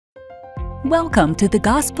Welcome to the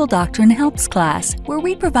Gospel Doctrine Helps class, where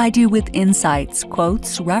we provide you with insights,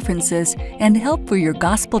 quotes, references, and help for your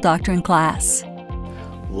Gospel Doctrine class.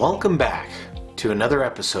 Welcome back to another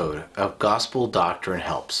episode of Gospel Doctrine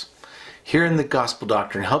Helps. Here in the Gospel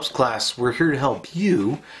Doctrine Helps class, we're here to help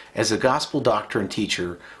you as a Gospel Doctrine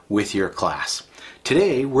teacher with your class.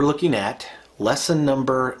 Today, we're looking at lesson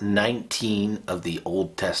number 19 of the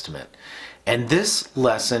Old Testament. And this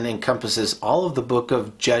lesson encompasses all of the book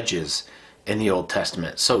of Judges in the Old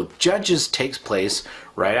Testament. So Judges takes place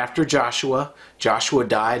right after Joshua. Joshua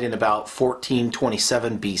died in about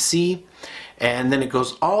 1427 BC. And then it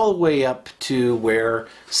goes all the way up to where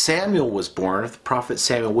Samuel was born, the prophet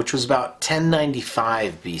Samuel, which was about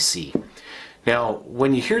 1095 BC. Now,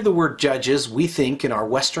 when you hear the word Judges, we think in our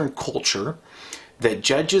Western culture that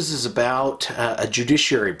Judges is about a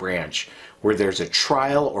judiciary branch where there's a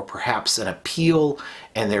trial or perhaps an appeal,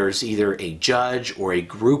 and there's either a judge or a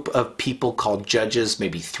group of people called judges,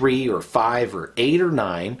 maybe 3 or 5 or 8 or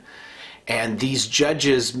 9, and these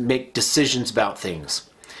judges make decisions about things.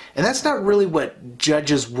 And that's not really what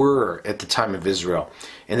judges were at the time of Israel.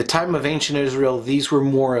 In the time of ancient Israel, these were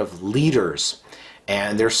more of leaders.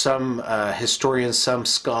 And there's some historians, some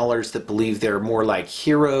scholars that believe they're more like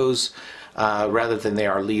heroes rather than they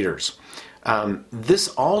are leaders. This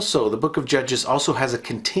also, the book of Judges also has a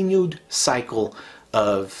continued cycle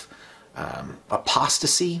of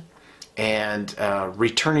apostasy and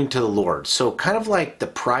returning to the Lord. So kind of like the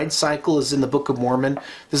pride cycle is in the Book of Mormon,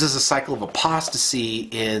 this is a cycle of apostasy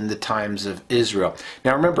in the times of Israel.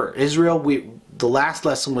 Now remember, Israel, the last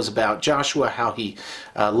lesson was about Joshua, how he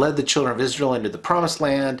led the children of Israel into the promised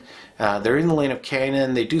land. They're in the land of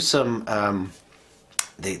Canaan. They do some...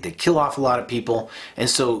 They kill off a lot of people, and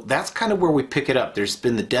so that's kind of where we pick it up. There's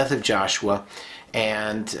been the death of Joshua,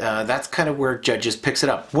 and that's kind of where Judges picks it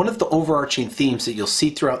up. One of the overarching themes that you'll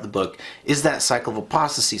see throughout the book is that cycle of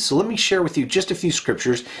apostasy. So let me share with you just a few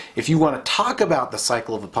scriptures. If you want to talk about the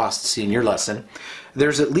cycle of apostasy in your lesson,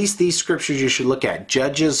 there's at least these scriptures you should look at.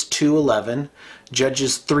 Judges 2:11,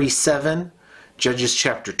 Judges 3:7, Judges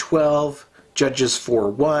chapter 12, Judges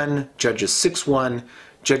 4:1, Judges 6:1,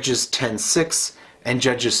 Judges 10:6, and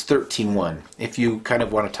Judges 13:1, if you kind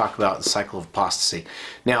of want to talk about the cycle of apostasy.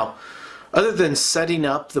 Now, other than setting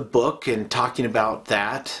up the book and talking about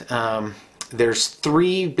that, there's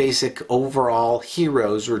 3 basic overall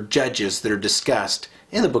heroes or judges that are discussed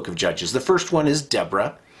in the book of Judges. The first one is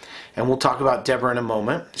Deborah, and we'll talk about Deborah in a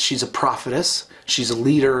moment. She's a prophetess. She's a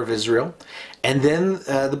leader of Israel. And then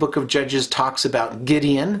the book of Judges talks about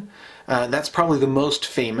Gideon. That's probably the most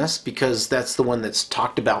famous because that's the one that's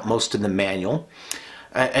talked about most in the manual.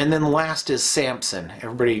 And then last is Samson.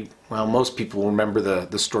 Everybody, well, most people remember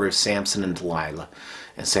the story of Samson and Delilah,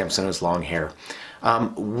 and Samson has long hair.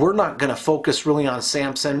 We're not going to focus really on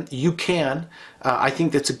Samson. You can. I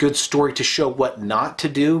think that's a good story to show what not to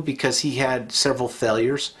do because he had several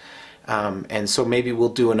failures. And so maybe we'll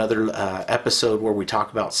do another episode where we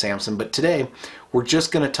talk about Samson. But today, we're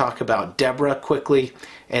just going to talk about Deborah quickly,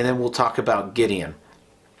 and then we'll talk about Gideon.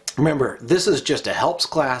 Remember, this is just a helps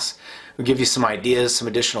class. We'll give you some ideas, some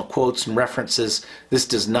additional quotes and references. This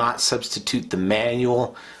does not substitute the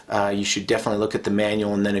manual. You should definitely look at the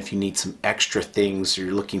manual, and then if you need some extra things or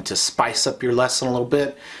you're looking to spice up your lesson a little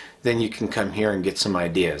bit, then you can come here and get some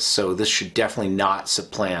ideas. So this should definitely not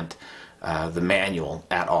supplant the manual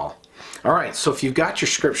at all. All right, so if you've got your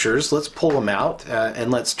scriptures, let's pull them out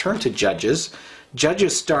and let's turn to Judges.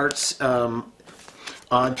 Judges starts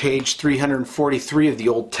on page 343 of the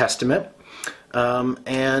Old Testament.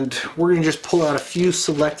 And we're going to just pull out a few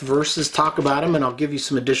select verses, talk about them, and I'll give you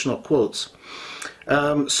some additional quotes.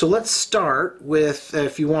 So let's start with,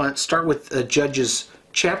 if you want, start with Judges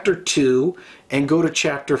chapter 2 and go to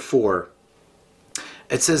chapter 4.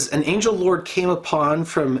 It says, "An angel Lord came upon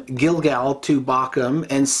from Gilgal to Bochum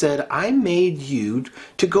and said, I made you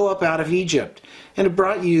to go up out of Egypt, and have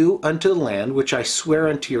brought you unto the land which I swear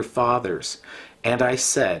unto your fathers. And I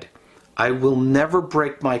said, I will never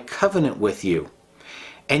break my covenant with you.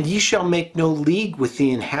 And ye shall make no league with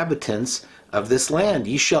the inhabitants of this land.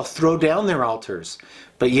 Ye shall throw down their altars,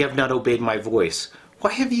 but ye have not obeyed my voice.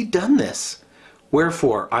 Why have ye done this?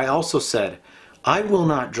 Wherefore I also said, I will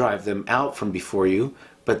not drive them out from before you,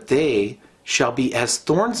 but they shall be as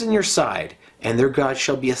thorns in your side, and their God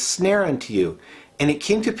shall be a snare unto you. And it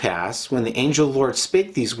came to pass, when the angel of the Lord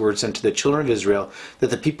spake these words unto the children of Israel, that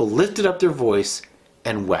the people lifted up their voice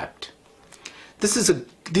and wept."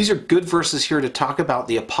 These are good verses here to talk about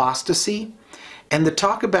the apostasy and to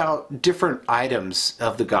talk about different items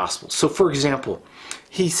of the gospel. So for example,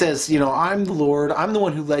 he says, you know, I'm the Lord, I'm the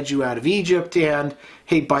one who led you out of Egypt, and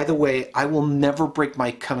hey, by the way, I will never break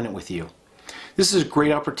my covenant with you. This is a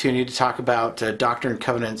great opportunity to talk about Doctrine and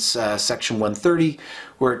Covenants section 130,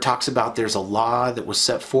 where it talks about there's a law that was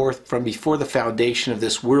set forth from before the foundation of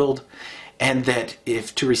this world, and that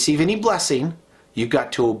if to receive any blessing, you've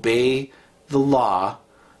got to obey the law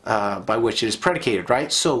by which it is predicated,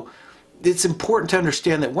 right? So it's important to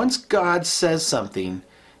understand that once God says something,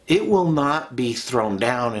 it will not be thrown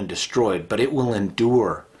down and destroyed, but it will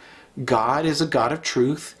endure. God is a God of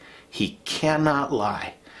truth. He cannot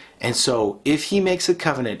lie. And so if he makes a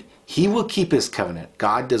covenant, he will keep his covenant.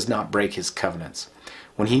 God does not break his covenants.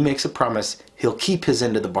 When he makes a promise, he'll keep his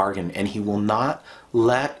end of the bargain, and he will not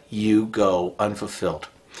let you go unfulfilled.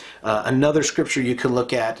 Another scripture you can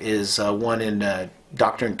look at is one in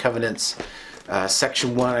Doctrine and Covenants,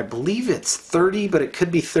 section 1. I believe it's 30, but it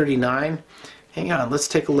could be 39. Hang on, let's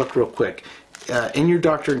take a look real quick. In your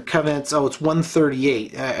Doctrine and Covenants, it's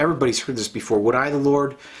 138. Everybody's heard this before. What I, the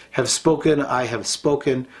Lord, have spoken, I have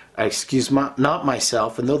spoken. I excuse not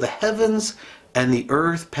myself. And though the heavens and the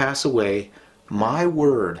earth pass away, my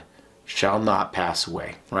word shall not pass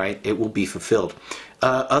away. Right? It will be fulfilled.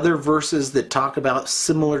 Other verses that talk about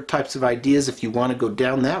similar types of ideas, if you want to go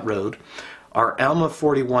down that road, are Alma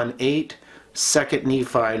 41:8, 2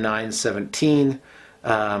 Nephi 9:17,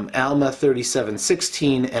 Alma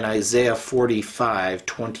 37:16, and Isaiah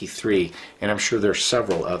 45:23, and I'm sure there's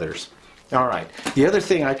several others. All right. The other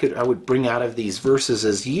thing I would bring out of these verses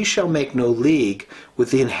is, "Ye shall make no league with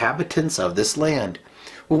the inhabitants of this land."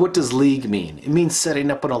 Well, what does league mean? It means setting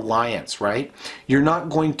up an alliance, right? You're not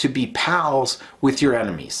going to be pals with your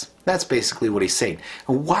enemies. That's basically what he's saying.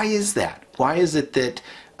 And why is that? Why is it that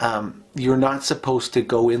you're not supposed to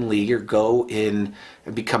go in league or go in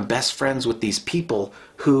and become best friends with these people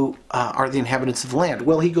who are the inhabitants of the land?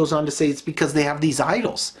 Well, he goes on to say it's because they have these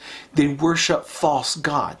idols. They worship false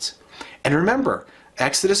gods. And remember,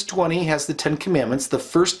 Exodus 20 has the 10 commandments. The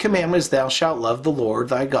first commandment is thou shalt love the Lord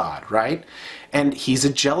thy God, right? And he's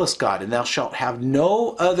a jealous God, and thou shalt have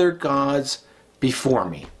no other gods before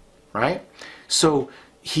me, right? So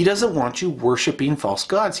he doesn't want you worshiping false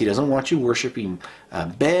gods. He doesn't want you worshiping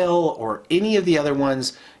Baal or any of the other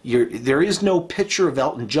ones. There is no picture of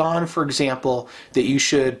Elton John, for example, that you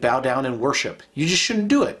should bow down and worship. You just shouldn't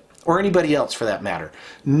do it, or anybody else for that matter.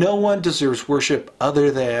 No one deserves worship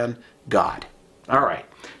other than God. All right,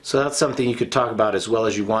 so that's something you could talk about as well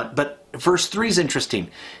as you want. But verse 3 is interesting.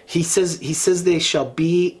 He says they shall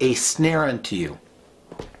be a snare unto you.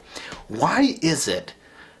 Why is it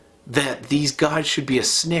that these gods should be a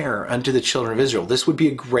snare unto the children of Israel? This would be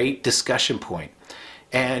a great discussion point.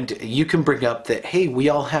 And you can bring up that, hey, we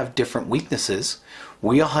all have different weaknesses.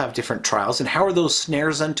 We all have different trials. And how are those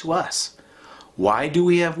snares unto us? Why do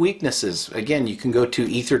we have weaknesses? Again, you can go to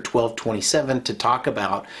Ether 12:27 to talk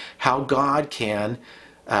about how God can,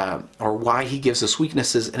 or why he gives us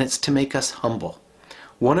weaknesses, and it's to make us humble.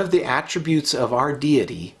 One of the attributes of our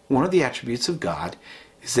deity, one of the attributes of God,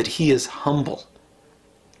 is that he is humble.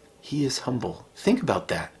 He is humble. Think about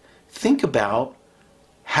that. Think about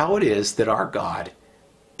how it is that our God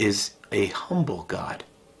is a humble God.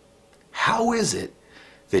 How is it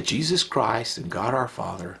that Jesus Christ and God our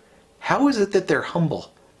Father, how is it that they're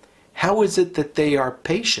humble? How is it that they are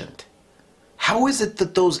patient? How is it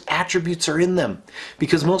that those attributes are in them?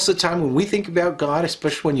 Because most of the time when we think about God,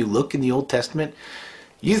 especially when you look in the Old Testament,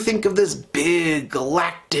 you think of this big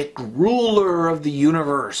galactic ruler of the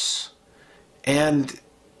universe. And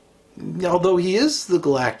although he is the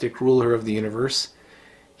galactic ruler of the universe,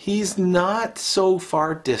 he's not so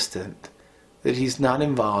far distant that he's not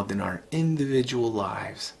involved in our individual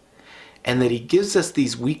lives. And that he gives us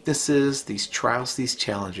these weaknesses, these trials, these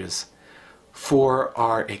challenges for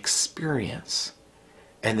our experience.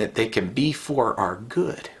 And that they can be for our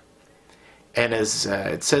good. And as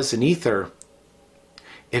it says in Ether,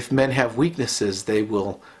 if men have weaknesses, they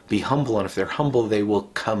will be humble. And if they're humble, they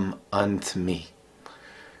will come unto me.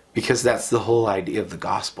 Because that's the whole idea of the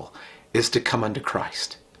gospel, is to come unto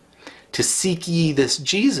Christ. To seek ye this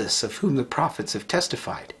Jesus of whom the prophets have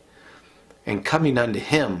testified. And coming unto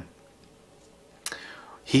him,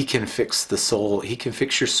 he can fix the soul, he can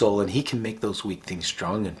fix your soul, and he can make those weak things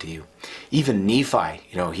strong unto you. Even Nephi,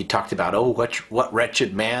 he talked about, oh, what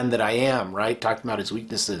wretched man that I am, right? Talking about his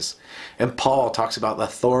weaknesses. And Paul talks about the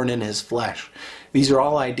thorn in his flesh. These are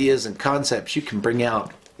all ideas and concepts you can bring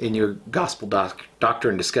out in your gospel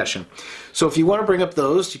doctrine discussion. So if you want to bring up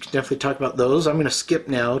those, you can definitely talk about those. I'm going to skip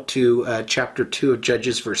now to chapter 2 of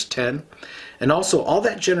Judges, verse 10. And also, all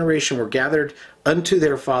that generation were gathered unto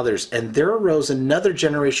their fathers, and there arose another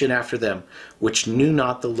generation after them, which knew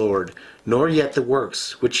not the Lord, nor yet the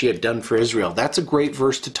works which he had done for Israel. That's a great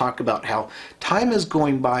verse to talk about how time is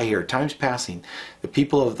going by here, time's passing.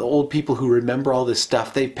 The old people who remember all this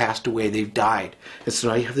stuff, they've passed away, they've died. And so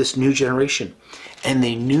now you have this new generation, and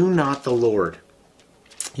they knew not the Lord.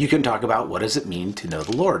 You can talk about what does it mean to know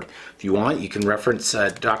the Lord. If you want, you can reference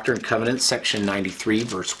Doctrine and Covenants, section 93,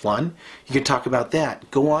 verse 1. You can talk about that.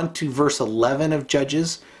 Go on to verse 11 of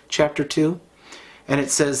Judges, chapter 2. And it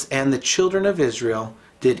says, and the children of Israel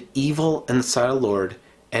did evil in the sight of the Lord,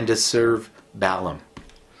 and to serve Balaam.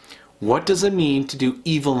 What does it mean to do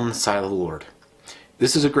evil in the sight of the Lord?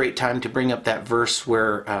 This is a great time to bring up that verse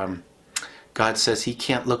where God says he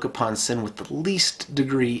can't look upon sin with the least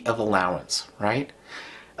degree of allowance, right?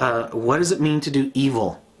 What does it mean to do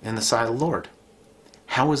evil in the sight of the Lord?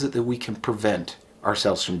 How is it that we can prevent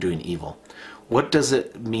ourselves from doing evil? What does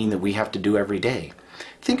it mean that we have to do every day?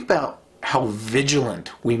 Think about how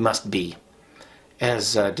vigilant we must be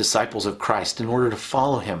as disciples of Christ in order to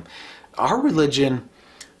follow him. Our religion,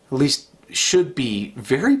 at least, should be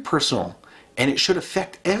very personal, and it should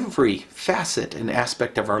affect every facet and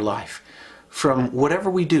aspect of our life. From whatever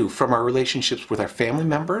we do, from our relationships with our family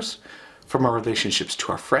members, from our relationships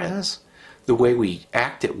to our friends, the way we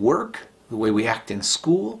act at work, the way we act in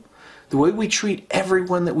school, the way we treat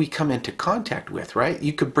everyone that we come into contact with, right?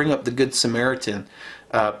 You could bring up the Good Samaritan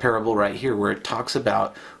parable right here, where it talks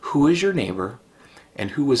about who is your neighbor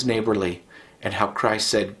and who was neighborly, and how Christ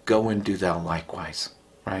said, go and do thou likewise,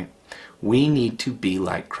 right? We need to be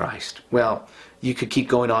like Christ. Well, you could keep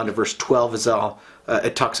going on to verse 12 as well.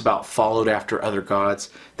 It talks about followed after other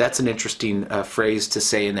gods. That's an interesting phrase to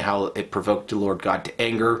say, and how it provoked the Lord God to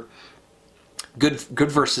anger. Good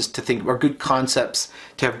verses to think, or good concepts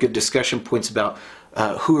to have good discussion points about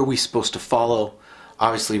who are we supposed to follow.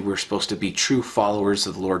 Obviously, we're supposed to be true followers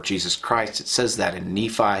of the Lord Jesus Christ. It says that in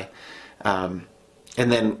Nephi. And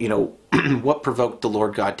then, what provoked the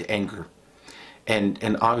Lord God to anger?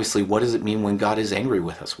 And obviously, what does it mean when God is angry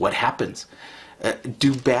with us? What happens?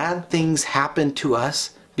 Do bad things happen to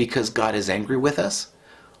us because God is angry with us?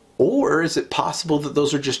 Or is it possible that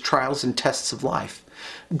those are just trials and tests of life?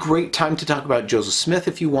 Great time to talk about Joseph Smith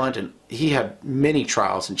if you want, and he had many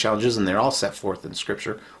trials and challenges, and they're all set forth in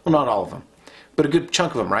Scripture. Well, not all of them, but a good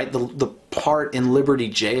chunk of them, right? The part in Liberty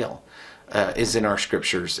Jail is in our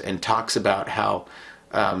Scriptures, and talks about how,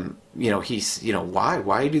 why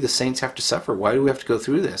do the saints have to suffer? Why do we have to go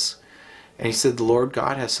through this? And he said, the Lord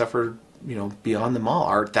God has suffered, beyond them all.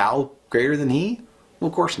 Art thou greater than he? Well,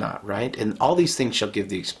 of course not, right? And all these things shall give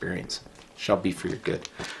the experience, shall be for your good.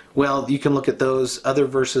 Well, you can look at those other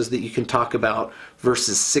verses that you can talk about,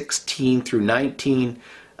 verses 16 through 19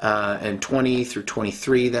 and 20 through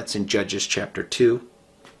 23. That's in Judges chapter 2.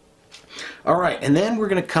 All right, and then we're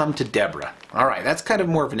going to come to Deborah. All right, that's kind of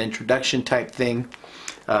more of an introduction type thing.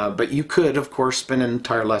 But you could, of course, spend an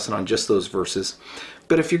entire lesson on just those verses.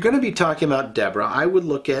 But if you're going to be talking about Deborah, I would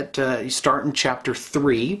look at, start in chapter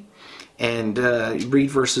 3 and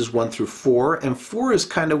read verses 1 through 4. And 4 is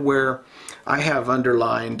kind of where I have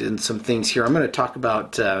underlined in some things here. I'm going to talk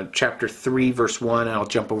about chapter 3, verse 1, and I'll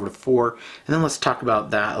jump over to 4. And then let's talk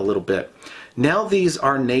about that a little bit. Now these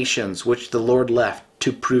are nations which the Lord left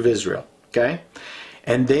to prove Israel. Okay?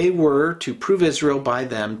 And they were to prove Israel by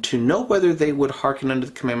them, to know whether they would hearken unto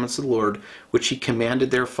the commandments of the Lord, which he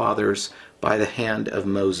commanded their fathers by the hand of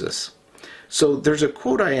Moses. So there's a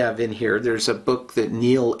quote I have in here. There's a book that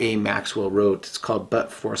Neil A. Maxwell wrote. It's called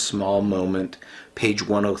But for a Small Moment, page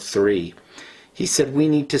 103. He said, we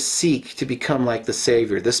need to seek to become like the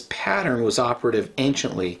Savior. This pattern was operative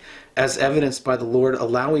anciently, as evidenced by the Lord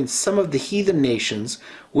allowing some of the heathen nations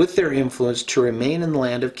with their influence to remain in the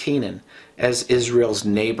land of Canaan as Israel's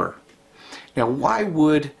neighbor. Now,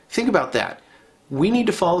 think about that. We need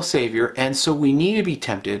to follow the Savior, and so we need to be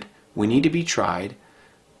tempted, we need to be tried,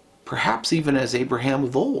 perhaps even as Abraham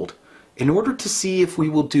of old, in order to see if we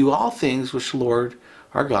will do all things which the Lord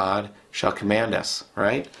our God shall command us,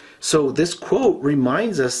 right? So this quote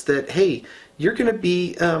reminds us that, hey, you're going to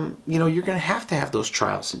be, you're going to have those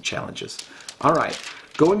trials and challenges. All right,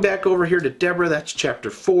 going back over here to Deborah, that's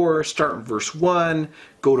chapter 4, start in verse 1,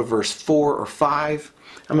 go to verse 4 or 5.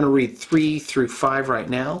 I'm going to read 3 through 5 right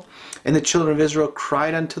now. And the children of Israel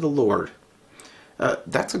cried unto the Lord.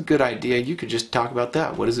 That's a good idea. You could just talk about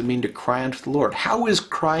that. What does it mean to cry unto the Lord? How is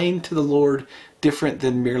crying to the Lord different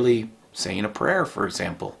than merely saying a prayer, for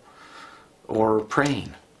example, or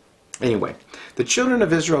praying? Anyway, the children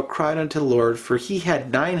of Israel cried unto the Lord, for he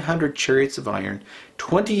had 900 chariots of iron.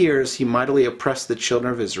 20 years he mightily oppressed the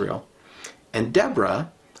children of Israel. And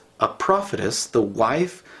Deborah, a prophetess, the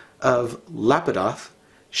wife of Lapidoth,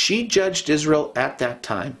 she judged Israel at that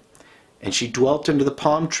time. And she dwelt under the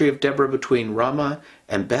palm tree of Deborah between Ramah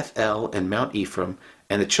and Bethel and Mount Ephraim.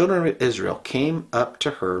 And the children of Israel came up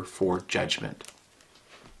to her for judgment.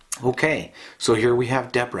 Okay, so here we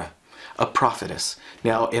have Deborah, a prophetess.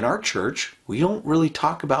 Now, in our church, we don't really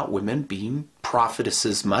talk about women being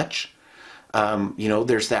prophetesses much.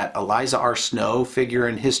 There's that Eliza R. Snow figure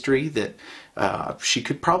in history that she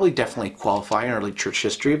could probably definitely qualify in early church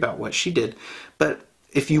history about what she did. But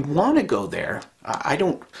if you want to go there,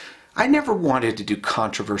 I never wanted to do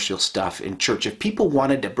controversial stuff in church. If people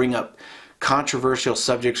wanted to bring up controversial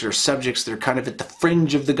subjects or subjects that are kind of at the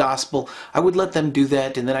fringe of the gospel, I would let them do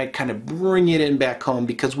that, and then I'd kind of bring it in back home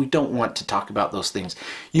because we don't want to talk about those things.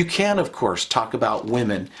 You can, of course, talk about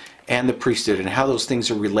women and the priesthood and how those things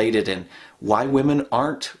are related and why women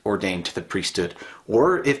aren't ordained to the priesthood.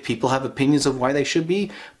 Or if people have opinions of why they should be,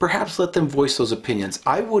 perhaps let them voice those opinions.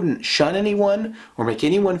 I wouldn't shun anyone or make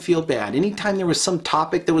anyone feel bad. Anytime there was some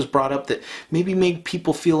topic that was brought up that maybe made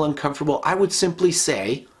people feel uncomfortable, I would simply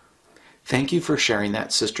say, thank you for sharing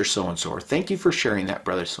that, Sister So-and-so, or thank you for sharing that,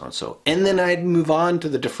 Brother So-and-so. And then I'd move on to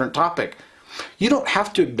the different topic. You don't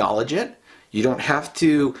have to acknowledge it. You don't have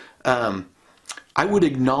to, I would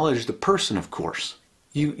acknowledge the person, of course.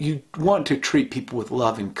 You want to treat people with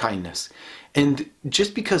love and kindness. And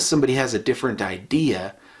just because somebody has a different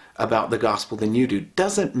idea about the gospel than you do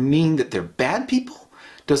doesn't mean that they're bad people.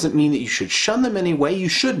 Doesn't mean that you should shun them anyway. You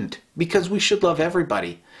shouldn't, because we should love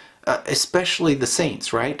everybody, especially the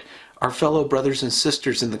saints, right? Our fellow brothers and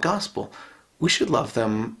sisters in the gospel. We should love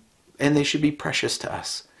them, and they should be precious to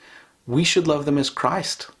us. We should love them as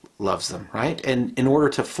Christ loves them, right? And in order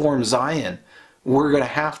to form Zion, we're going to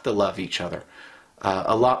have to love each other.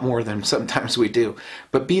 A lot more than sometimes we do.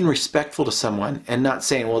 But being respectful to someone and not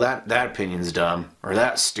saying, well, that opinion's dumb, or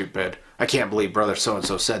that's stupid. I can't believe Brother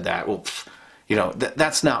So-and-so said that. Well,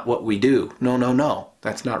 that's not what we do. No.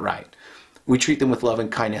 That's not right. We treat them with love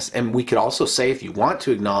and kindness. And we could also say, if you want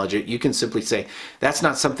to acknowledge it, you can simply say, that's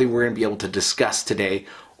not something we're going to be able to discuss today,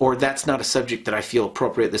 or that's not a subject that I feel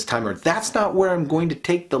appropriate this time, or that's not where I'm going to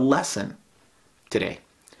take the lesson today.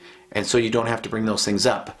 And so you don't have to bring those things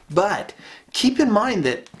up. But keep in mind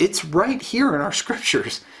that it's right here in our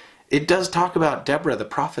scriptures. It does talk about Deborah the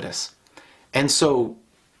prophetess. And so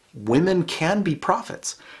women can be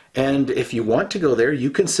prophets. And if you want to go there, you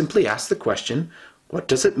can simply ask the question, what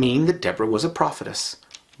does it mean that Deborah was a prophetess?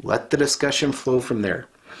 Let the discussion flow from there.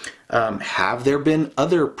 Have there been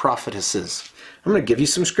other prophetesses? I'm going to give you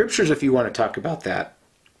some scriptures if you want to talk about that.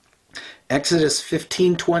 Exodus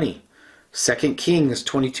 15:20. 2 Kings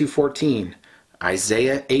 22:14,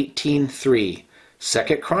 Isaiah 18:3,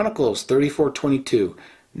 2 Chronicles 34:22,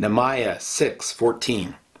 Nehemiah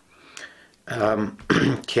 6:14.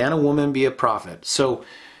 Can a woman be a prophet? So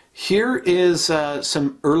here is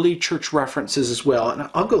some early church references as well, and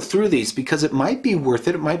I'll go through these because it might be worth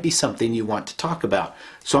it. It might be something you want to talk about.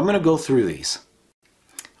 So I'm going to go through these.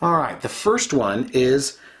 All right, the first one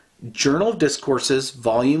is Journal of Discourses,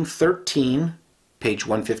 Volume 13, page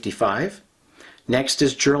 155. Next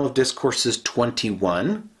is Journal of Discourses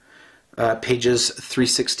 21, pages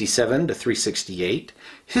 367 to 368.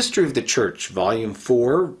 History of the Church, Volume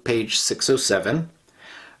 4, page 607.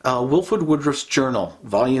 Wilford Woodruff's Journal,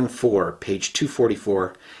 Volume 4, page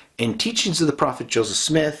 244. And Teachings of the Prophet Joseph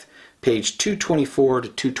Smith, page 224 to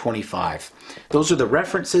 225. Those are the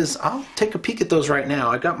references. I'll take a peek at those right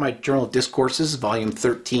now. I got my Journal of Discourses, Volume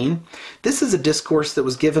 13. This is a discourse that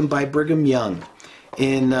was given by Brigham Young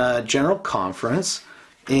in General Conference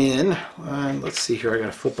in, let's see here, I got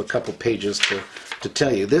to flip a couple pages to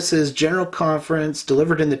tell you. This is General Conference,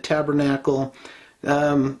 delivered in the Tabernacle,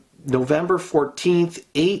 November 14th,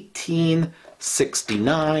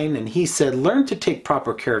 1869, and he said, learn to take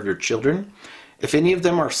proper care of your children. If any of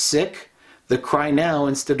them are sick, the cry now,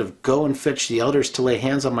 instead of go and fetch the elders to lay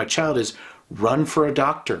hands on my child, is run for a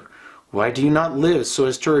doctor. Why do you not live so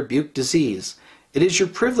as to rebuke disease? It is your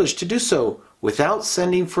privilege to do so without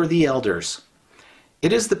sending for the elders.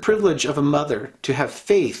 It is the privilege of a mother to have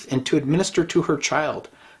faith and to administer to her child.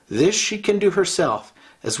 This she can do herself,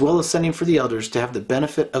 as well as sending for the elders to have the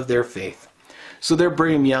benefit of their faith. So there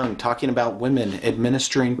Brigham Young talking about women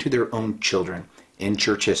administering to their own children in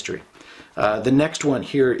church history. The next one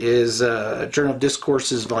here is Journal of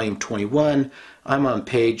Discourses, Volume 21. I'm on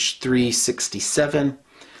page 367.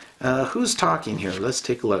 Who's talking here? Let's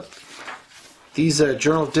take a look. These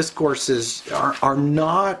Journal of Discourses are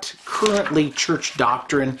not currently church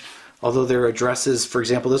doctrine. although their addresses, for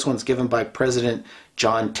example, this one's given by President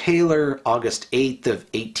John Taylor, August 8th of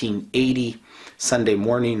 1880, Sunday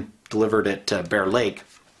morning, delivered at Bear Lake.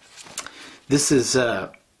 This is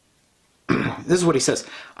what he says.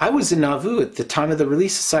 I was in Nauvoo at the time of the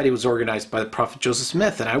Relief Society was organized by the prophet Joseph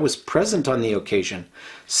Smith, and I was present on the occasion.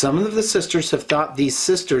 Some of the sisters have thought these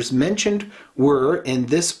sisters mentioned were in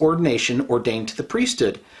this ordination ordained to the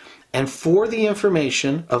priesthood. And for the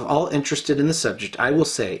information of all interested in the subject, I will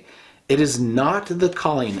say, it is not the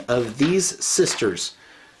calling of these sisters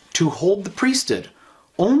to hold the priesthood,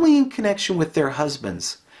 only in connection with their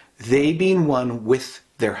husbands, they being one with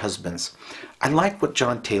their husbands. I like what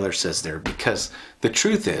John Taylor says there, because the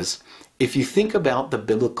truth is, if you think about the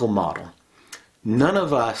biblical model, none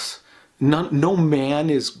of us, no man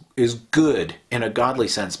is good in a godly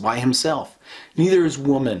sense by himself. Neither is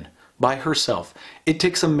woman by herself. It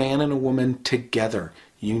takes a man and a woman together,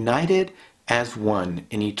 united as one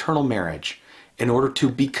in eternal marriage, in order to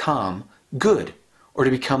become good, or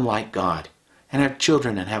to become like God, and have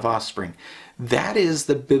children and have offspring. That is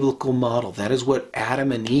the biblical model. That is what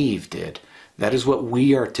Adam and Eve did. That is what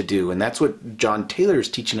we are to do, and that's what John Taylor is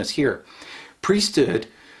teaching us here. Priesthood,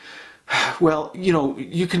 well, you know,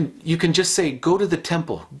 you can just say, go to the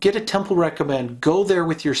temple, get a temple recommend, go there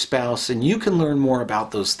with your spouse, and you can learn more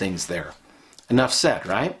about those things there. Enough said,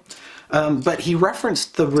 right? But he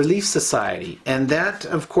referenced the Relief Society, and that,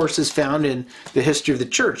 of course, is found in the History of the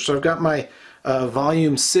Church. So I've got my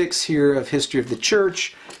volume 6 here of History of the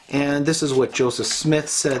Church, and this is what Joseph Smith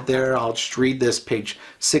said there. I'll just read this, page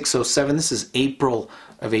 607. This is April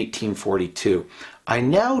of 1842. I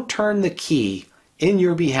now turn the key in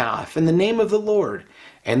your behalf in the name of the Lord,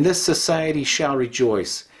 and this society shall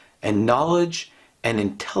rejoice, and knowledge and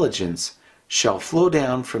intelligence shall flow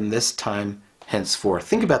down from this time henceforth.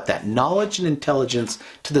 Think about that. Knowledge and intelligence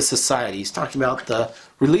to the society. He's talking about the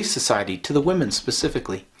Relief Society, to the women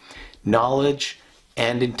specifically. Knowledge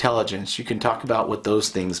and intelligence. You can talk about what those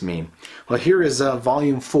things mean. Well, here is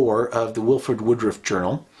volume 4 of the Wilford Woodruff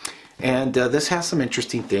Journal, and this has some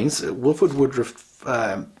interesting things. Wilford Woodruff,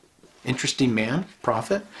 interesting man,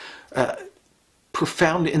 prophet,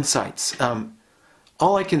 profound insights.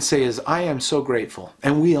 All I can say is I am so grateful,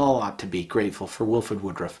 and we all ought to be grateful for Wilford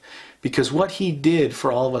Woodruff, because what he did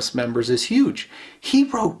for all of us members is huge. He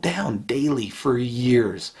wrote down daily for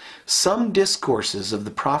years some discourses of the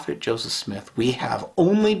prophet Joseph Smith we have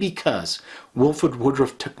only because Wilford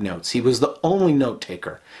Woodruff took notes. He was the only note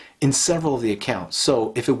taker in several of the accounts.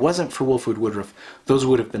 So if it wasn't for Wilford Woodruff, those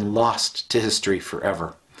would have been lost to history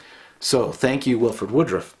forever. So thank you, Wilford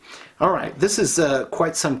Woodruff. All right, this is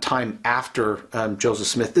quite some time after Joseph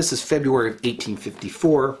Smith. This is February of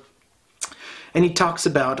 1854. And he talks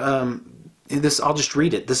about this. I'll just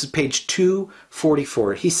read it. This is page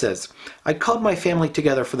 244. He says, I called my family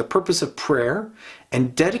together for the purpose of prayer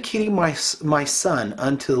and dedicating my son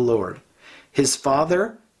unto the Lord. His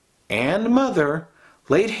father and mother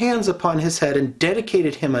laid hands upon his head and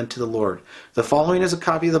dedicated him unto the Lord. The following is a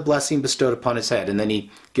copy of the blessing bestowed upon his head. And then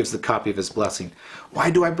he gives the copy of his blessing. Why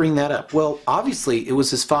do I bring that up? Well, obviously it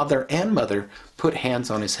was his father and mother put hands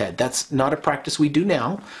on his head. That's not a practice we do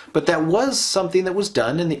now, but that was something that was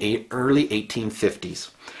done in the early 1850s.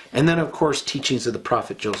 And then, of course, teachings of the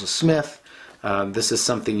prophet Joseph Smith. This is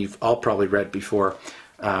something you've all probably read before.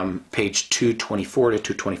 Page 224 to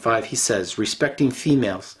 225. He says, respecting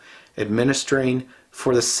females, administering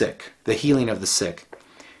for the sick, the healing of the sick.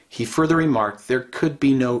 He further remarked there could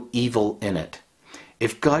be no evil in it.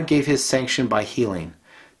 If God gave his sanction by healing,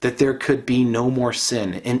 that there could be no more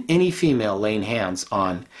sin in any female laying hands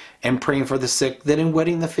on and praying for the sick than in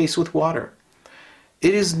wetting the face with water.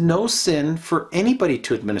 It is no sin for anybody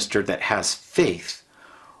to administer that has faith,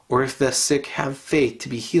 or if the sick have faith to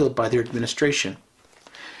be healed by their administration.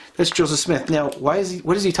 That's Joseph Smith. Now, what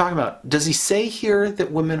is he talking about? Does he say here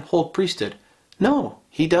that women hold priesthood? No,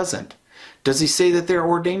 he doesn't. Does he say that they're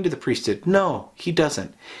ordained to the priesthood? No, he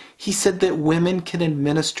doesn't. He said that women can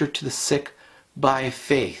administer to the sick by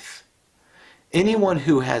faith. Anyone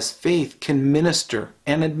who has faith can minister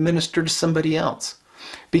and administer to somebody else,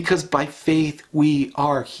 because by faith we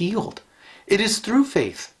are healed. It is through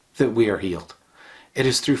faith that we are healed. It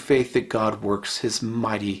is through faith that God works his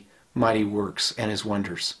mighty, mighty works and his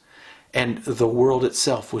wonders. And the world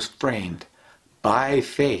itself was framed by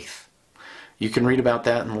faith. You can read about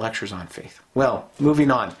that in the lectures on faith. Well,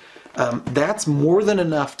 moving on. That's more than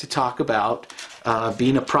enough to talk about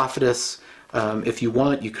being a prophetess. If you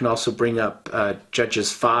want, you can also bring up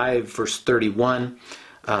Judges 5, verse 31,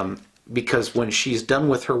 because when she's done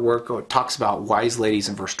with her work, it talks about wise ladies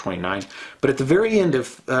in verse 29. But at the very end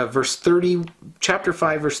of chapter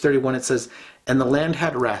 5, verse 31, it says, and the land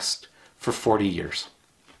had rest, for 40 years.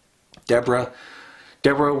 Deborah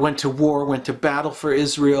went to war, went to battle for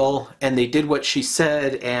Israel, and they did what she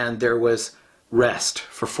said, and there was rest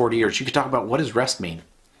for 40 years. You could talk about what does rest mean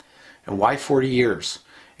and why 40 years.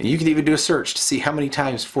 And you could even do a search to see how many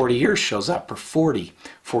times 40 years shows up, or 40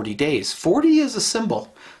 days. 40 is a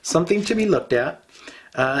symbol, something to be looked at.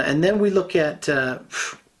 And then we look at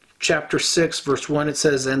chapter 6, verse 1. It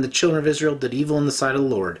says, "And the children of Israel did evil in the sight of the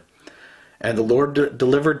Lord. And the Lord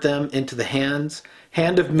delivered them into the hand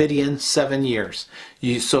of Midian 7 years."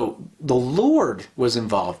 So the Lord was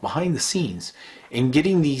involved behind the scenes in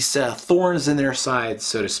getting these thorns in their sides,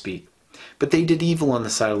 so to speak. But they did evil on the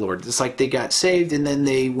side of the Lord. It's like they got saved and then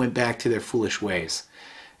they went back to their foolish ways.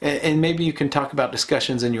 And maybe you can talk about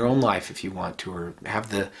discussions in your own life if you want to, or have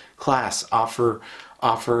the class offer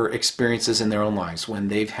experiences in their own lives when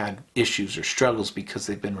they've had issues or struggles because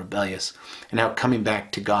they've been rebellious, and how coming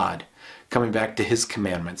back to God, coming back to His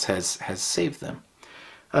commandments has saved them.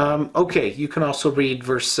 Okay, you can also read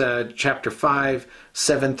chapter 5,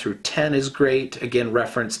 7 through 10 is great. Again,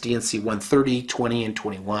 reference D&C 130, 20, and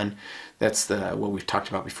 21. That's what we've talked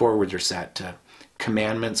about before, where there's that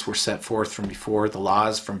commandments were set forth from before, the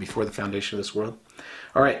laws from before the foundation of this world.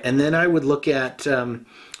 All right, and then I would look at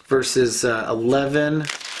verses 11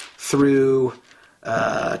 through,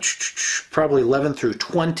 probably 11 through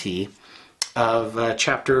 20 of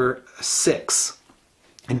chapter 6.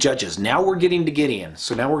 And Judges. Now we're getting to Gideon.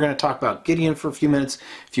 So now we're going to talk about Gideon for a few minutes.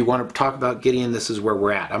 If you want to talk about Gideon, this is where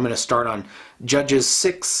we're at. I'm going to start on Judges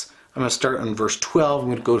 6. I'm going to start on verse 12. I'm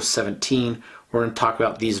going to go to 17. We're going to talk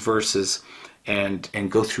about these verses and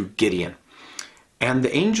go through Gideon. "And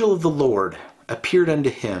the angel of the Lord appeared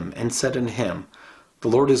unto him and said unto him, The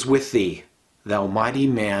Lord is with thee, thou mighty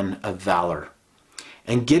man of valor.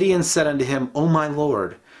 And Gideon said unto him, O my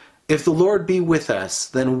Lord, if the Lord be with us,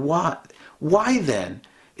 then why then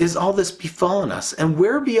is all this befallen us? And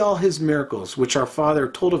where be all his miracles, which our father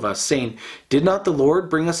told of us, saying, Did not the Lord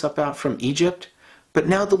bring us up out from Egypt? But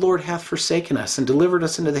now the Lord hath forsaken us, and delivered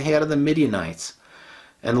us into the hand of the Midianites.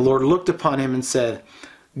 And the Lord looked upon him and said,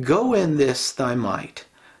 Go in this thy might,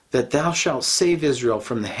 that thou shalt save Israel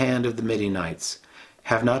from the hand of the Midianites.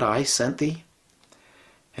 Have not I sent thee?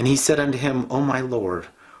 And he said unto him, O my Lord,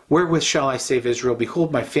 wherewith shall I save Israel?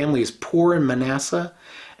 Behold, my family is poor in Manasseh,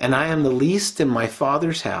 and I am the least in my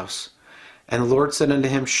father's house. And the Lord said unto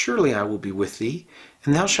him, Surely I will be with thee,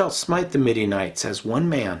 and thou shalt smite the Midianites as one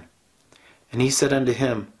man. And he said unto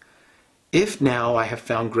him, If now I have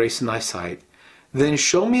found grace in thy sight, then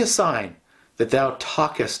show me a sign that thou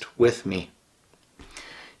talkest with me.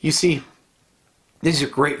 You see, these are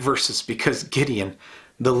great verses because Gideon,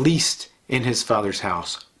 the least in his father's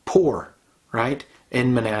house, poor, right,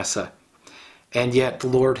 in Manasseh, and yet the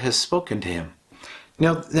Lord has spoken to him.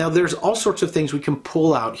 Now there's all sorts of things we can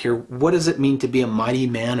pull out here. What does it mean to be a mighty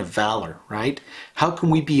man of valor, right? How can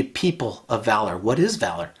we be a people of valor? What is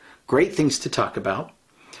valor? Great things to talk about.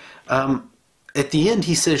 At the end,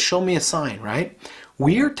 he says, show me a sign, right?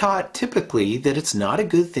 We are taught typically that it's not a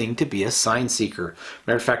good thing to be a sign seeker.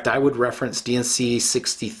 Matter of fact, I would reference D&C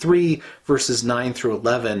 63 verses 9 through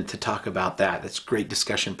 11 to talk about that. That's a great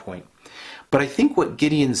discussion point. But I think what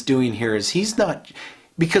Gideon's doing here is he's not,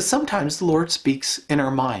 because sometimes the Lord speaks in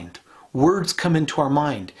our mind. Words come into our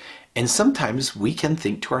mind. And sometimes we can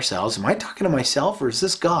think to ourselves, am I talking to myself or is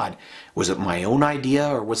this God? Was it my own idea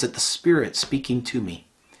or was it the Spirit speaking to me?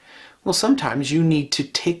 Well, sometimes you need to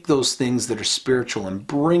take those things that are spiritual and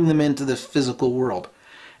bring them into the physical world.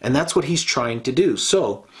 And that's what he's trying to do.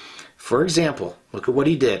 So, for example, look at what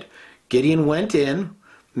he did. Gideon went in,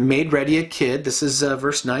 made ready a kid. This is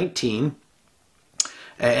verse 19.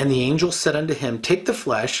 And the angel said unto him, Take the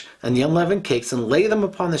flesh and the unleavened cakes and lay them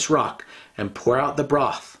upon this rock and pour out the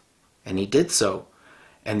broth. And he did so.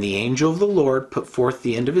 And the angel of the Lord put forth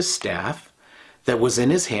the end of his staff that was in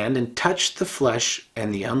his hand, and touched the flesh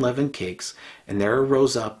and the unleavened cakes, and there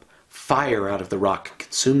arose up fire out of the rock, and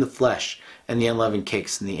consumed the flesh and the unleavened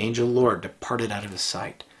cakes, and the angel of the Lord departed out of his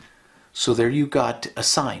sight. So there you got a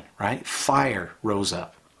sign, right? Fire rose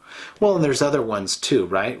up. Well, and there's other ones too,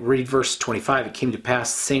 right? Read verse 25. It came to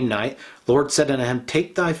pass the same night, the Lord said unto him,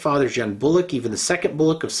 Take thy father's young bullock, even the second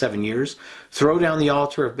bullock of 7 years, throw down the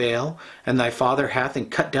altar of Baal, and thy father hath, and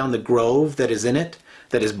cut down the grove that is in it,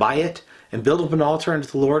 that is by it, and build up an altar unto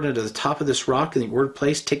the Lord unto the top of this rock in the ordered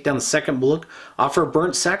place. Take down the second bullock, offer a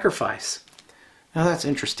burnt sacrifice. Now that's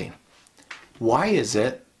interesting. Why is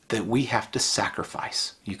it that we have to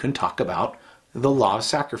sacrifice? You can talk about the law of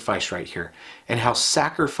sacrifice right here, and how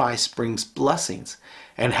sacrifice brings blessings,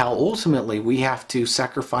 and how ultimately we have to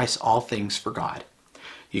sacrifice all things for God.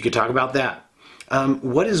 You could talk about that.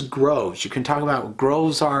 What is groves? You can talk about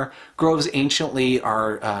groves. Groves anciently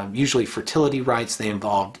are usually fertility rites. They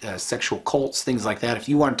involved sexual cults, things like that. If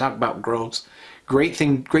you want to talk about groves,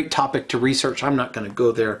 great topic to research. I'm not going to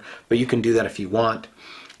go there, but you can do that if you want.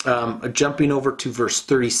 Jumping over to verse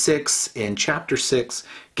 36 in chapter 6,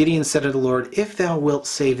 Gideon said to the Lord, "If thou wilt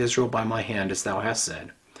save Israel by my hand, as thou hast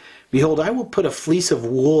said, behold, I will put a fleece of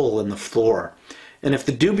wool in the floor, and if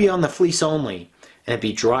the dew be on the fleece only, and it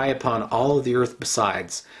be dry upon all of the earth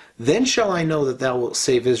besides, then shall I know that thou wilt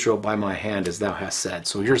save Israel by my hand, as thou hast said."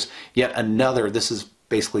 So here's yet another, this is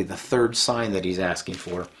basically the third sign that he's asking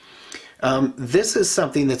for. This is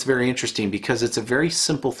something that's very interesting because it's a very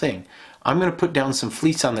simple thing. I'm going to put down some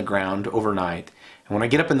fleece on the ground overnight, and when I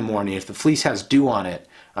get up in the morning, if the fleece has dew on it,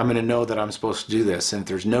 I'm going to know that I'm supposed to do this, and if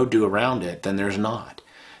there's no dew around it, then there's not.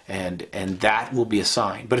 And that will be a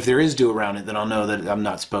sign. But if there is dew around it, then I'll know that I'm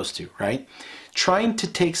not supposed to, right? Trying to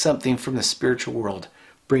take something from the spiritual world,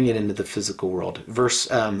 bring it into the physical world. Verse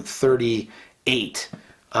 38,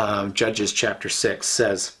 Judges chapter 6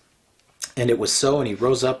 says, "And it was so, and he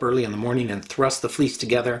rose up early in the morning and thrust the fleece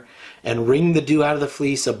together and wringed the dew out of the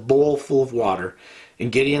fleece, a bowl full of water.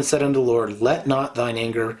 And Gideon said unto the Lord, Let not thine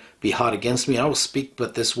anger be hot against me. I will speak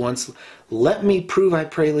but this once. Let me prove, I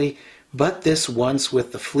pray thee, but this once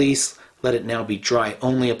with the fleece. Let it now be dry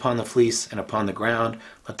only upon the fleece, and upon the ground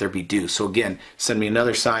let there be dew." So again, send me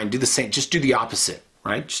another sign. Do the same. Just do the opposite,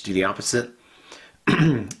 right? Just do the opposite.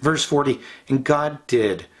 Verse 40, "And God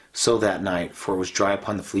did so that night, for it was dry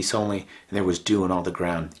upon the fleece only, and there was dew on all the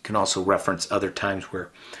ground." You can also reference other times where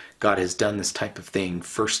God has done this type of thing.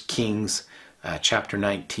 1 Kings chapter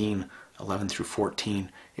 19, 11 through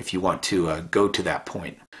 14, if you want to go to that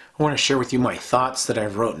point. I want to share with you my thoughts that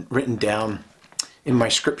I've written down in my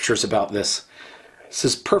scriptures about this. It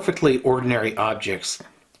says, "Perfectly ordinary objects,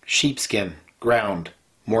 sheepskin, ground,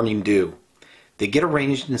 morning dew. They get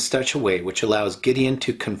arranged in such a way which allows Gideon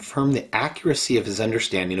to confirm the accuracy of his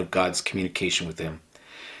understanding of God's communication with him.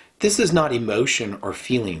 This is not emotion or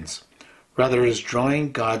feelings. Rather, it is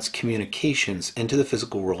drawing God's communications into the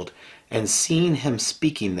physical world and seeing him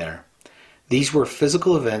speaking there. These were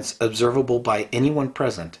physical events observable by anyone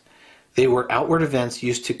present. They were outward events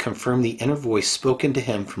used to confirm the inner voice spoken to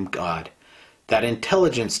him from God. That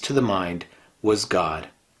intelligence to the mind was God."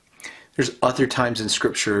 There's other times in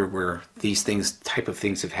Scripture where these type of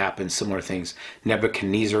things have happened, similar things.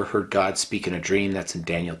 Nebuchadnezzar heard God speak in a dream, that's in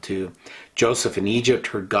Daniel 2. Joseph in Egypt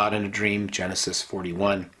heard God in a dream, Genesis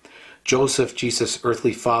 41. Joseph, Jesus'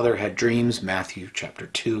 earthly father, had dreams, Matthew chapter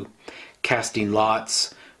 2. Casting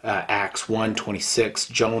lots, Acts 1:26,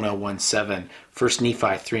 Jonah 1:7, 1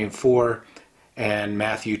 Nephi 3 and 4, and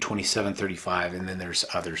Matthew 27:35, and then there's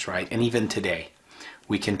others, right? And even today,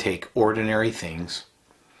 we can take ordinary things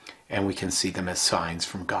and we can see them as signs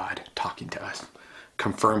from God talking to us,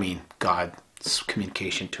 confirming God's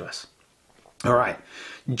communication to us. All right,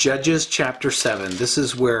 Judges chapter 7. This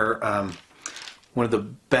is where one of the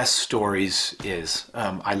best stories is.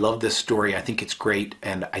 I love this story. I think it's great,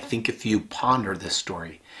 and I think if you ponder this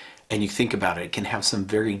story and you think about it, it can have some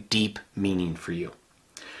very deep meaning for you.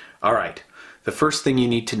 All right, the first thing you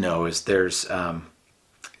need to know is there's going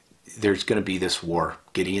to be this war.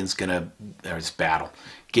 There's battle.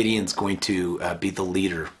 Gideon's going to be the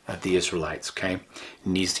leader of the Israelites, okay? He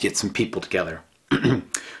needs to get some people together.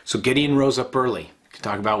 So Gideon rose up early. We can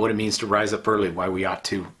talk about what it means to rise up early, why we ought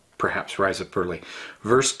to perhaps rise up early.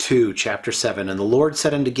 Verse 2, chapter 7, "And the Lord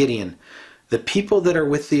said unto Gideon, The people that are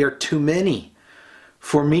with thee are too many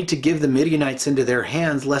for me to give the Midianites into their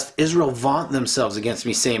hands, lest Israel vaunt themselves against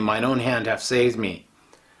me, saying, Mine own hand hath saved me."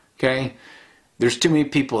 Okay? There's too many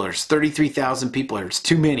people. There's 33,000 people. There's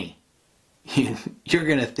too many. You're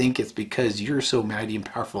going to think it's because you're so mighty and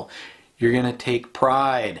powerful. You're going to take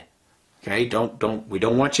pride. Okay? We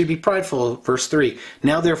don't want you to be prideful. Verse 3,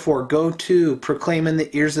 "Now therefore go to proclaim in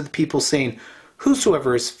the ears of the people, saying,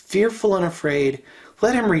 Whosoever is fearful and afraid,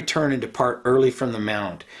 let him return and depart early from the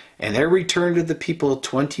mount. And there returned to the people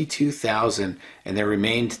 22,000, and there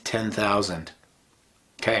remained 10,000.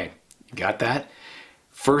 Okay, you got that?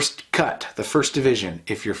 First cut, the first division.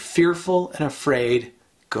 If you're fearful and afraid,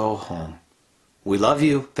 go home. We love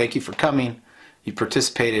you. Thank you for coming. You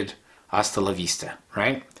participated. Hasta la vista,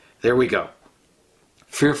 right? There we go.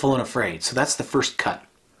 Fearful and afraid. So that's the first cut.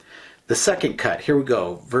 The second cut, here we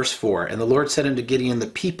go, verse 4. "And the Lord said unto Gideon, The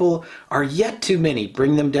people are yet too many.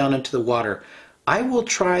 Bring them down into the water. I will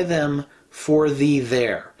try them for thee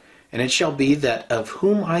there. And it shall be that of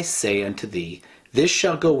whom I say unto thee, This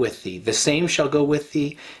shall go with thee, the same shall go with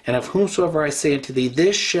thee. And of whomsoever I say unto thee,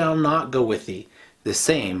 This shall not go with thee, the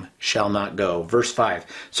same shall not go. Verse 5.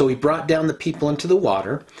 So he brought down the people into the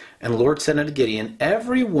water, and the Lord said unto Gideon,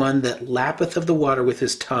 every one that lappeth of the water with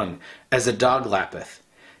his tongue, as a dog lappeth,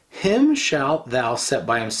 him shalt thou set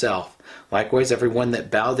by himself. Likewise every one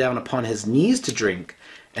that bowed down upon his knees to drink,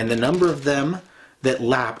 and the number of them that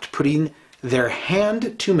lapped, putting their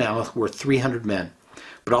hand to mouth, were 300 men.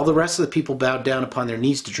 But all the rest of the people bowed down upon their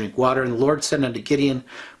knees to drink water. And the Lord said unto Gideon,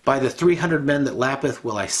 by the 300 men that lappeth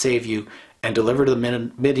will I save you, and deliver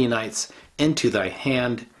the Midianites into thy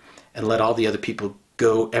hand, and let all the other people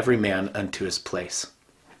go, every man unto his place.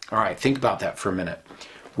 All right, think about that for a minute.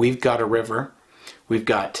 We've got a river. We've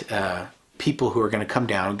got people who are going to come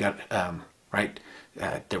down. We've got,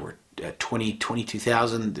 there were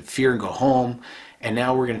 22,000 that fear and go home. And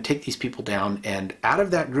now we're going to take these people down. And out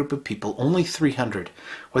of that group of people, only 300.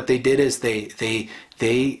 What they did is there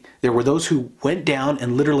were those who went down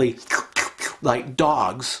and literally, like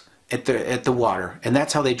dogs, at the water. And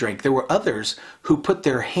that's how they drank. There were others who put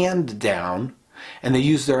their hand down, and they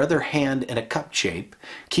used their other hand in a cup shape,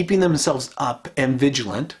 keeping themselves up and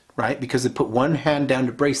vigilant, right? Because they put one hand down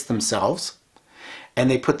to brace themselves, and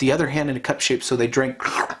they put the other hand in a cup shape, so they drank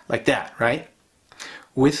like that, right?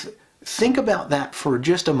 Think about that for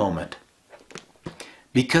just a moment.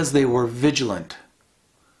 Because they were vigilant.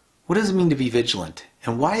 What does it mean to be vigilant?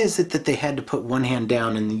 And why is it that they had to put one hand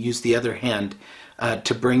down and use the other hand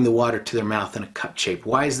to bring the water to their mouth in a cup shape?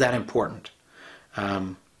 Why is that important?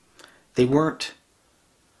 They weren't...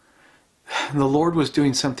 The Lord was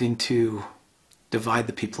doing something to divide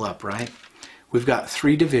the people up, right? We've got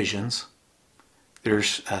 3 divisions.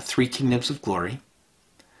 There's 3 kingdoms of glory.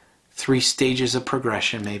 3 stages of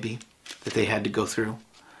progression, maybe, that they had to go through.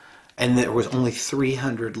 And there was only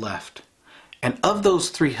 300 left. And of those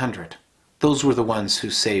 300, those were the ones who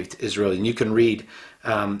saved Israel. And you can read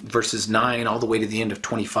verses 9 all the way to the end of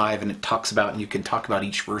 25, and it talks about, and you can talk about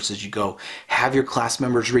each verse as you go. Have your class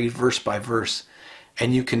members read verse by verse,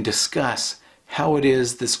 and you can discuss how it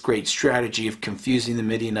is this great strategy of confusing the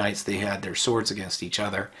Midianites. They had their swords against each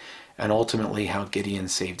other, and ultimately how Gideon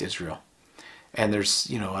saved Israel. And there's,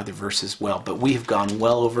 other verses as well, but we have gone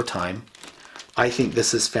well over time. I think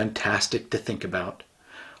this is fantastic to think about.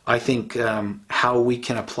 I think how we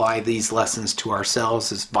can apply these lessons to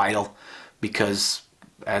ourselves is vital, because,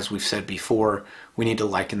 as we've said before, we need to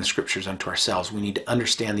liken the scriptures unto ourselves. We need to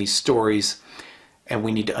understand these stories, and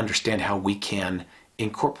we need to understand how we can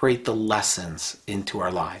incorporate the lessons into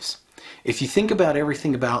our lives. If you think about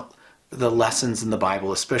everything about the lessons in the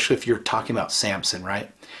Bible, especially if you're talking about Samson,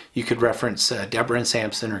 right? You could reference Deborah and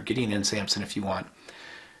Samson, or Gideon and Samson if you want.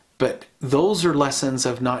 But those are lessons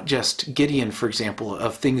of not just Gideon, for example,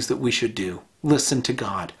 of things that we should do. Listen to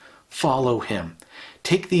God. Follow him.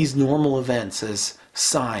 Take these normal events as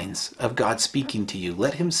signs of God speaking to you.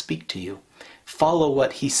 Let him speak to you. Follow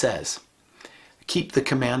what he says. Keep the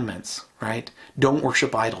commandments, right? Don't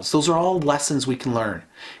worship idols. Those are all lessons we can learn.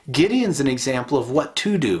 Gideon's an example of what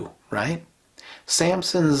to do, right?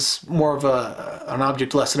 Samson's more of an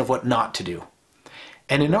object lesson of what not to do.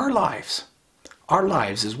 And in our lives,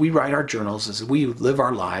 as we write our journals, as we live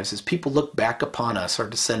our lives, as people look back upon us, our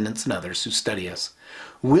descendants and others who study us,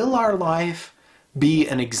 will our life be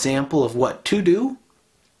an example of what to do,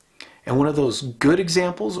 and one of those good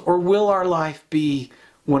examples, or will our life be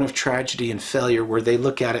one of tragedy and failure where they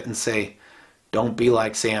look at it and say, don't be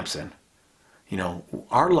like Samson?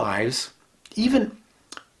 Our lives, even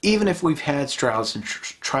if we've had trials and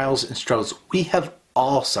struggles, we have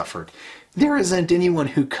all suffered. There isn't anyone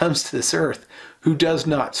who comes to this earth who does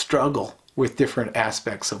not struggle with different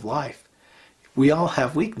aspects of life. We all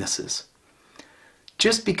have weaknesses.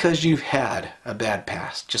 Just because you've had a bad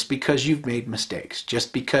past, just because you've made mistakes,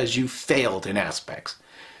 just because you've failed in aspects,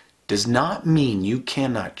 does not mean you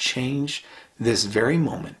cannot change this very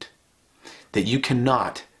moment, that you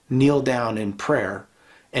cannot kneel down in prayer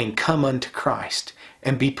and come unto Christ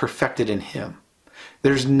and be perfected in him.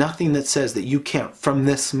 There's nothing that says that you can't, from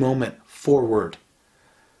this moment forward,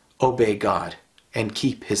 obey God and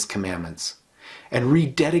keep his commandments and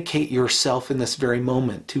rededicate yourself in this very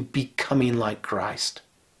moment to becoming like Christ.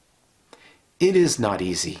 It is not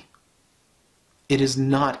easy. It is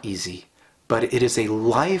not easy, but it is a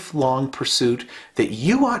lifelong pursuit that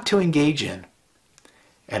you ought to engage in,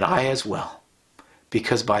 and I as well,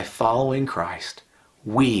 because by following Christ,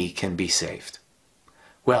 we can be saved.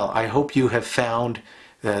 Well, I hope you have found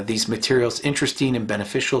these materials interesting and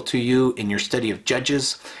beneficial to you in your study of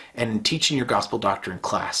Judges and in teaching your gospel doctrine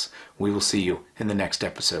class. We will see you in the next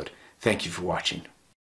episode. Thank you for watching.